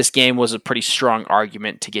me, this game was a pretty strong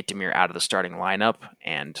argument to get Demir out of the starting lineup,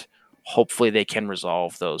 and hopefully they can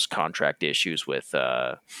resolve those contract issues with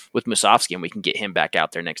Musovski, and we can get him back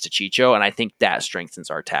out there next to Chicho. And I think that strengthens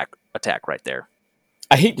our attack right there.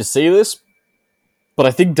 I hate to say this, but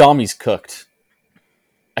I think Domi's cooked.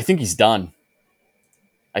 I think he's done.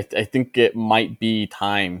 I think it might be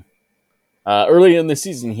time. Early in the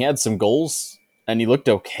season, he had some goals, and he looked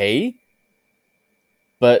okay,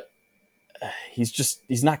 but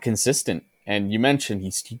he's not consistent. And you mentioned he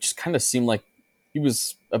just kind of seemed like he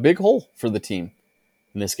was a big hole for the team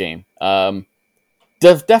in this game.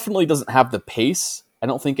 Definitely doesn't have the pace, I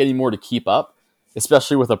don't think, anymore to keep up,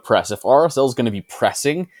 especially with a press. If RSL is going to be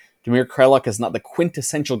pressing, Damir Kreilach is not the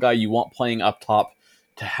quintessential guy you want playing up top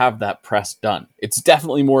to have that press done. It's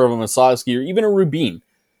definitely more of a Musovski or even a Rubin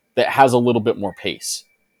that has a little bit more pace.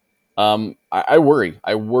 I worry.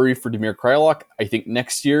 I worry for Damir Kreilach. I think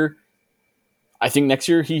next year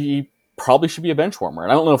he probably should be a bench warmer.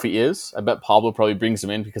 And I don't know if he is. I bet Pablo probably brings him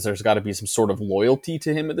in because there's got to be some sort of loyalty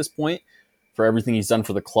to him at this point for everything he's done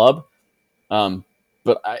for the club.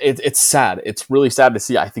 But it's sad. It's really sad to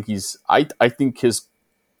see. I think his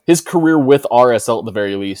career with RSL at the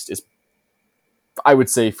very least is, I would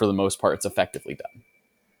say for the most part, it's effectively done.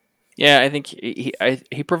 Yeah, I think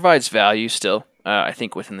he provides value still. I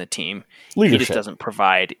think within the team, Leadership. He just doesn't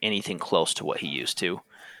provide anything close to what he used to.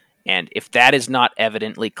 And if that is not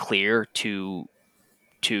evidently clear to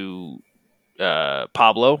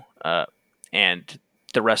Pablo and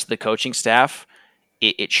the rest of the coaching staff,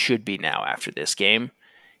 it should be now after this game.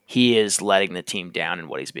 He is letting the team down in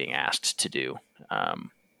what he's being asked to do. And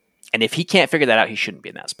if he can't figure that out, he shouldn't be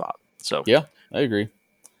in that spot. So yeah, I agree.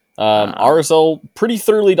 RSL pretty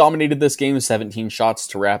thoroughly dominated this game, 17 shots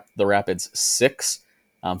to the Rapids 6,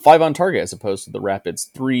 5 on target as opposed to the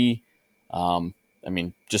Rapids 3.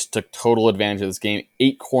 Just took total advantage of this game.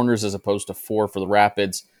 8 corners as opposed to 4 for the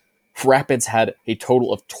Rapids. Rapids had a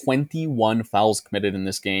total of 21 fouls committed in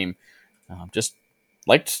this game. Just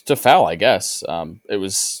liked to foul, I guess. It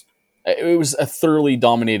was a thoroughly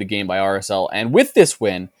dominated game by RSL, and with this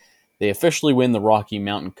win, they officially win the Rocky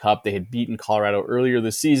Mountain Cup. They had beaten Colorado earlier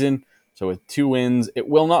this season, so with 2 wins, it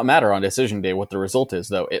will not matter on decision day what the result is,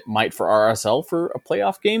 though. It might for RSL for a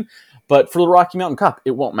playoff game, but for the Rocky Mountain Cup, it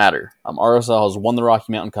won't matter. RSL has won the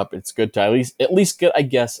Rocky Mountain Cup. It's good to at least get, I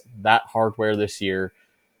guess, that hardware this year.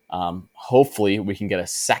 Hopefully, we can get a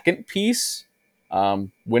second piece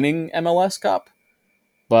winning MLS Cup,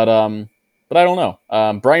 but I don't know.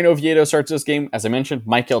 Brian Oviedo starts this game, as I mentioned.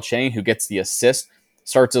 Michael Chang, who gets the assist,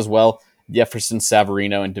 starts as well. Jefferson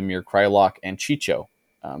Savarino and Damir Kreilach and Chicho.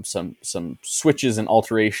 Some switches and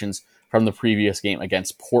alterations from the previous game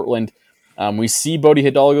against Portland. We see Bodie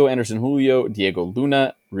Hidalgo, Anderson Julio, Diego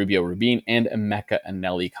Luna, Rubio Rubin, and Emeka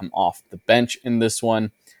Anelli come off the bench in this one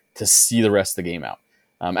to see the rest of the game out.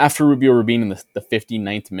 After Rubio Rubin in the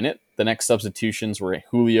 59th minute, the next substitutions were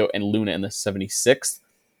Julio and Luna in the 76th.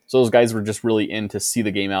 So those guys were just really in to see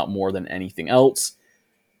the game out more than anything else.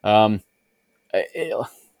 Like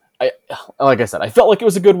I said, I felt like it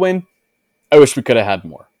was a good win. I wish we could have had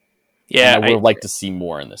more. Yeah, and I would have liked to see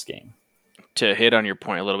more in this game. To hit on your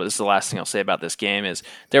point a little bit, this is the last thing I'll say about this game. Is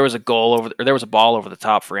there was a ball over the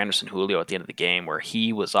top for Anderson Julio at the end of the game where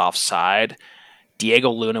he was offside.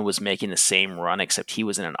 Diego Luna was making the same run, except he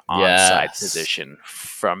was in an onside position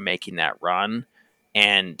from making that run,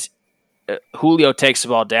 and Julio takes the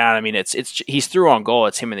ball down. I mean, it's he's through on goal.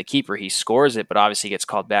 It's him and the keeper. He scores it, but obviously gets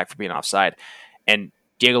called back for being offside. And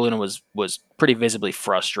Diego Luna was pretty visibly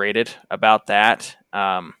frustrated about that,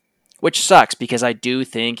 which sucks because I do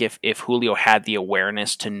think if Julio had the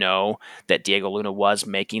awareness to know that Diego Luna was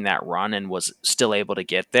making that run and was still able to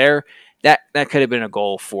get there, that could have been a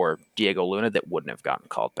goal for Diego Luna that wouldn't have gotten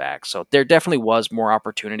called back. So there definitely was more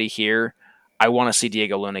opportunity here. I want to see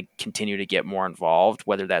Diego Luna continue to get more involved,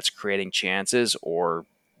 whether that's creating chances or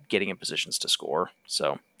getting in positions to score.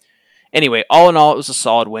 So anyway, all in all, it was a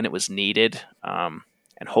solid win. It was needed, and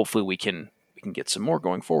hopefully we can get some more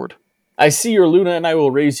going forward. I see your Luna, and I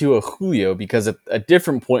will raise you a Julio because at a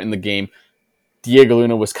different point in the game, Diego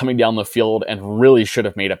Luna was coming down the field and really should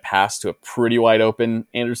have made a pass to a pretty wide open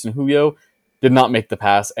Anderson Julio. Did not make the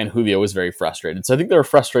pass, and Julio was very frustrated. So I think they were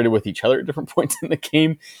frustrated with each other at different points in the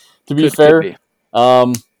game, to be fair.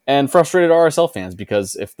 And frustrated RSL fans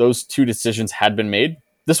because if those 2 decisions had been made,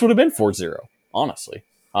 this would have been 4-0, honestly.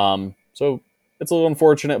 So it's a little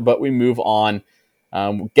unfortunate, but we move on.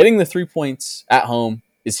 Getting the 3 points at home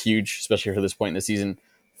is huge, especially for this point in the season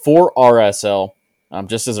for RSL.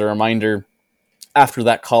 Just as a reminder, after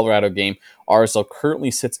that Colorado game, RSL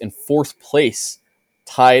currently sits in 4th place,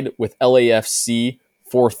 tied with LAFC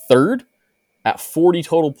for 3rd at 40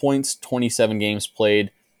 total points, 27 games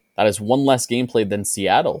played. That is 1 less game played than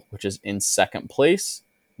Seattle, which is in 2nd place.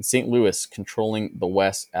 And St. Louis controlling the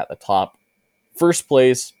West at the top. 1st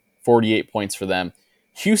place, 48 points for them.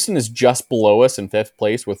 Houston is just below us in 5th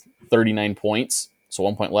place with 39 points, so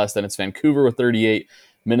 1 point less than it's Vancouver with 38,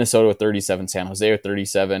 Minnesota with 37, San Jose with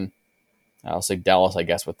 37. I'll say Dallas, I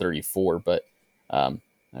guess, with 34, but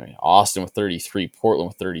Austin with 33, Portland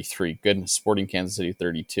with 33. Goodness, Sporting Kansas City with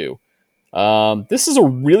 32. This is a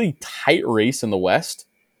really tight race in the West.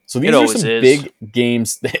 So these are some big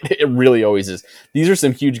games. It really always is. These are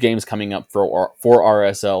some huge games coming up for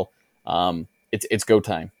RSL. It's go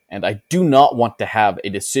time. And I do not want to have a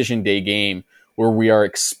decision day game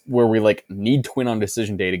where we like need to win on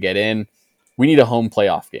decision day to get in. We need a home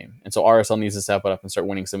playoff game. And so RSL needs to step it up and start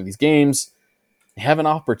winning some of these games. They have an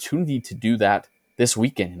opportunity to do that this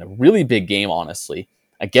weekend in a really big game, honestly,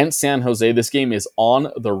 against San Jose. This game is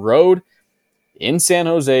on the road in San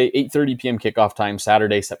Jose, 8:30 p.m. kickoff time,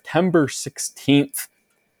 Saturday, September 16th.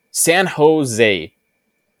 San Jose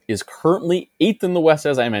is currently 8th in the West,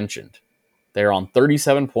 as I mentioned. They're on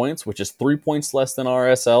 37 points, which is 3 points less than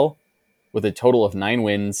RSL, with a total of 9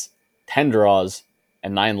 wins, 10 draws,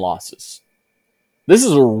 and 9 losses. This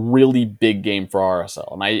is a really big game for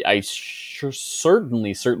RSL, and I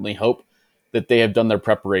certainly hope that they have done their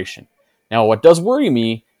preparation. Now, what does worry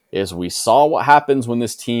me is we saw what happens when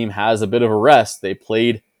this team has a bit of a rest. They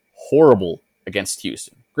played horrible against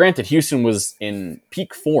Houston. Granted, Houston was in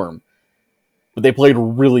peak form, but they played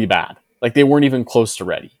really bad. Like, they weren't even close to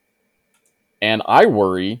ready. And I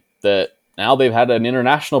worry that now they've had an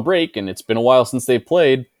international break, and it's been a while since they've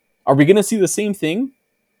played. Are we going to see the same thing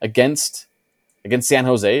against San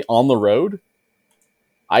Jose on the road?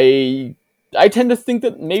 I tend to think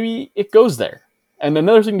that maybe it goes there. And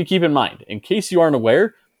another thing to keep in mind, in case you aren't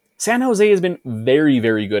aware, San Jose has been very,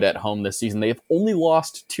 very good at home this season. They have only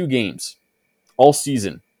lost 2 games all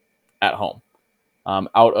season at home,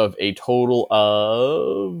 out of a total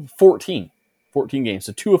of 14 games.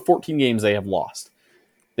 So 2 of 14 games they have lost.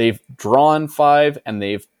 They've drawn 5 and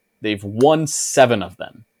they've won 7 of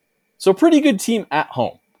them. So pretty good team at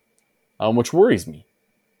home, which worries me.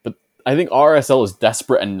 But I think RSL is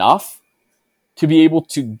desperate enough to be able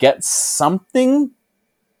to get something.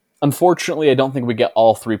 Unfortunately, I don't think we get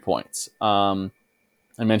all 3 points. I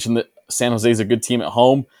mentioned that San Jose is a good team at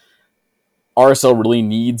home. RSL really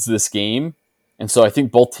needs this game. And so I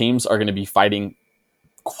think both teams are going to be fighting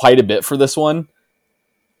quite a bit for this one.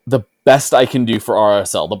 The best I can do for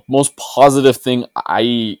RSL, the most positive thing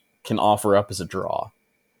I can offer up is a draw.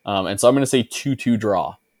 And so I'm going to say 2-2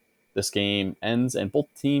 draw. This game ends and both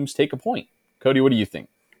teams take a point. Cody, what do you think?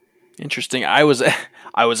 Interesting. I was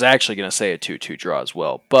actually going to say a 2-2 draw as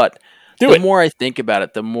well, but the more I think about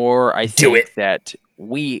it, the more I think that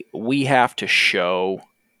we have to show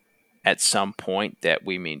at some point that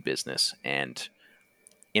we mean business. And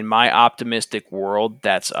in my optimistic world,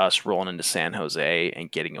 that's us rolling into San Jose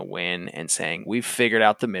and getting a win and saying, we've figured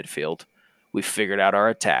out the midfield. We've figured out our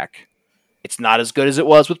attack. It's not as good as it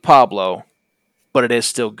was with Pablo, but it is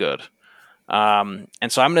still good. And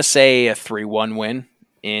so I'm going to say a 3-1 win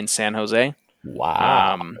in San Jose.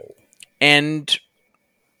 Wow. And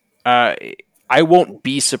I won't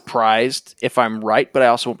be surprised if I'm right, but I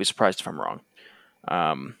also won't be surprised if I'm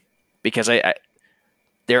wrong. Because I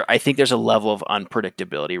think there's a level of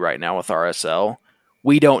unpredictability right now with RSL.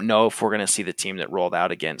 We don't know if we're going to see the team that rolled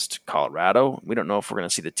out against Colorado. We don't know if we're going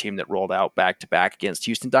to see the team that rolled out back-to-back against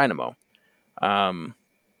Houston Dynamo.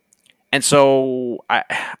 And so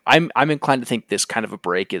I'm inclined to think this kind of a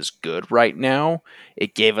break is good right now.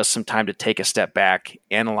 It gave us some time to take a step back,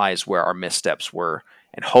 analyze where our missteps were,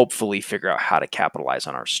 and hopefully figure out how to capitalize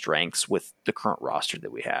on our strengths with the current roster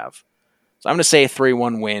that we have. So I'm going to say a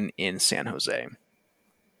 3-1 win in San Jose.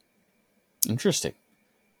 Interesting.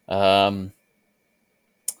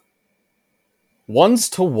 Ones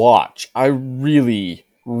to watch. I really,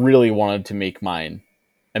 really wanted to make mine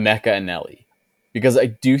Emeka and Nelly, because I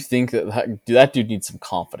do think that dude needs some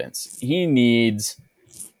confidence. He needs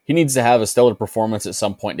to have a stellar performance at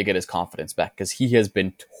some point to get his confidence back, because he has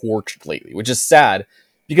been torched lately, which is sad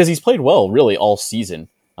because he's played well really all season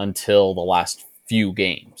until the last few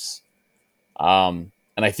games. And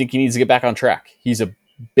I think he needs to get back on track. He's a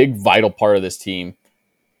big, vital part of this team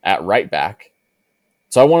at right back.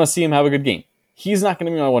 So I want to see him have a good game. He's not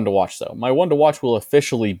going to be my one to watch, though. My one to watch will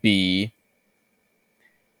officially be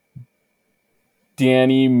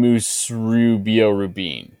Danny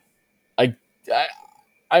Rubin.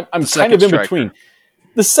 I'm kind of in between.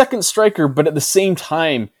 The second striker, but at the same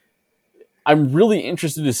time, I'm really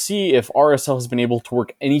interested to see if RSL has been able to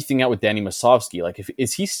work anything out with Danny Masovsky. Like,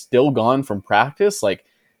 is he still gone from practice? Like,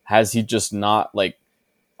 has he just not, like,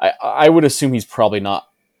 I would assume he's probably not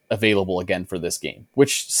available again for this game,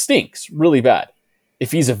 which stinks really bad.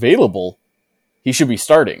 If he's available, he should be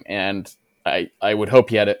starting, and I would hope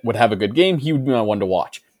he would have a good game. He would be my one to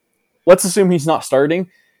watch. Let's assume he's not starting.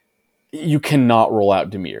 You cannot roll out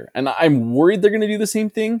Demir, and I'm worried they're going to do the same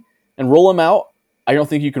thing and roll him out. I don't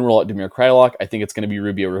think you can roll out Demir Krylock. I think it's going to be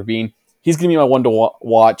Rubin. He's going to be my one to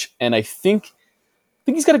watch, and I think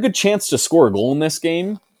he's got a good chance to score a goal in this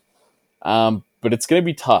game. But it's going to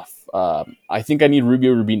be tough. I think I need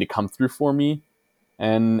Rubin to come through for me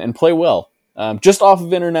and play well. Just off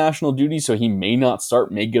of international duty, so he may not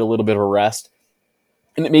start, may get a little bit of a rest.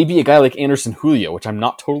 And it may be a guy like Anderson Julio, which I'm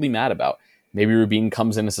not totally mad about. Maybe Rubin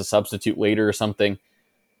comes in as a substitute later or something.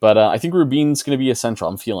 But I think Rubin's going to be essential.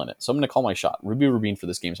 I'm feeling it. So I'm going to call my shot. Rubin for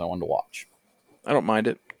this game, so I wanted to watch. I don't mind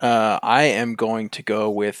it. I am going to go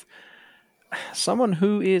with someone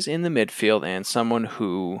who is in the midfield and someone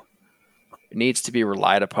who needs to be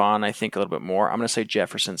relied upon, I think, a little bit more. I'm going to say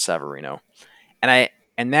Jefferson Severino. And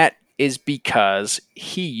that is because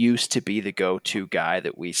he used to be the go-to guy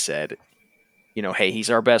that we said, hey, he's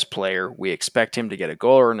our best player. We expect him to get a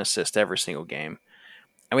goal or an assist every single game.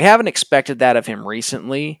 And we haven't expected that of him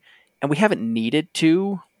recently, and we haven't needed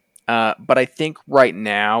to. But I think right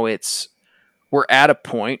now we're at a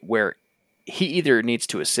point where he either needs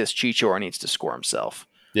to assist Chicho or needs to score himself.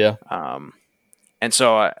 Yeah. And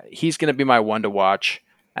so he's going to be my one to watch,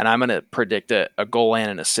 and I'm going to predict a goal and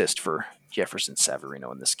an assist for Jefferson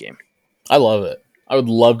Severino in this game. I love it. I would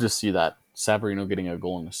love to see that. Severino getting a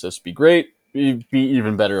goal and assist be great. It'd be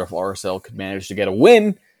even better if RSL could manage to get a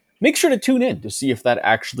win. Make sure to tune in to see if that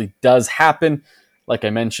actually does happen. Like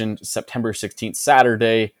I mentioned, September 16th,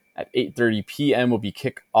 Saturday at 8:30 p.m. will be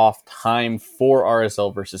kickoff time for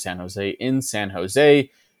RSL versus San Jose in San Jose.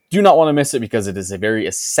 Do not want to miss it because it is a very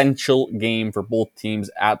essential game for both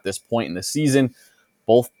teams at this point in the season.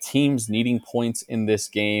 Both teams needing points in this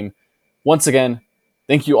game. Once again,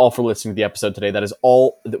 thank you all for listening to the episode today. That is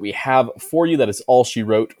all that we have for you. That is all she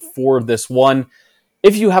wrote for this one.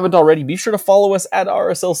 If you haven't already, be sure to follow us at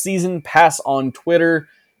RSL Season Pass on Twitter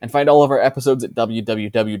and find all of our episodes at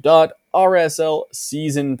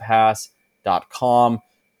www.rslseasonpass.com.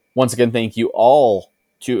 Once again, thank you all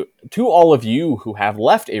to all of you who have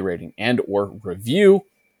left a rating and or review.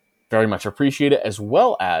 Very much appreciate it, as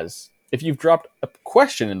well as if you've dropped a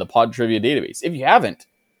question in the Pod Trivia database. If you haven't,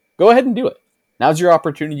 go ahead and do it. Now's your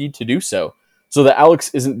opportunity to do so that Alex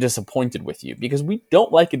isn't disappointed with you, because we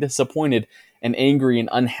don't like a disappointed and angry and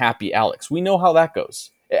unhappy Alex. We know how that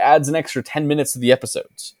goes. It adds an extra 10 minutes to the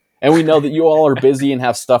episodes. And we know that you all are busy and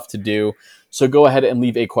have stuff to do. So go ahead and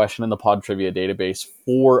leave a question in the Pod Trivia database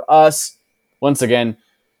for us. Once again,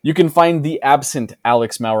 you can find the absent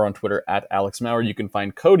Alex Maurer on Twitter at Alex Maurer. You can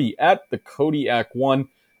find Cody at the Kodiak1.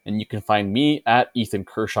 And you can find me at Ethan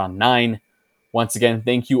Kershaw9. Once again,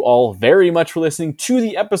 thank you all very much for listening to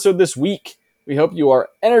the episode this week. We hope you are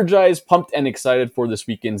energized, pumped, and excited for this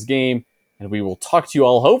weekend's game. And we will talk to you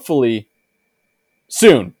all hopefully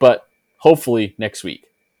soon, but hopefully next week.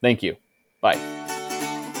 Thank you. Bye.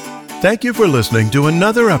 Thank you for listening to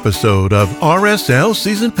another episode of RSL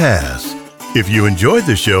Season Pass. If you enjoyed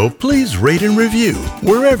the show, please rate and review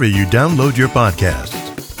wherever you download your podcasts.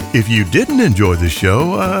 If you didn't enjoy the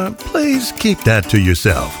show, please keep that to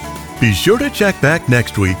yourself. Be sure to check back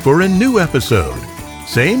next week for a new episode.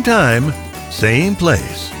 Same time, same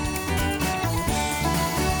place.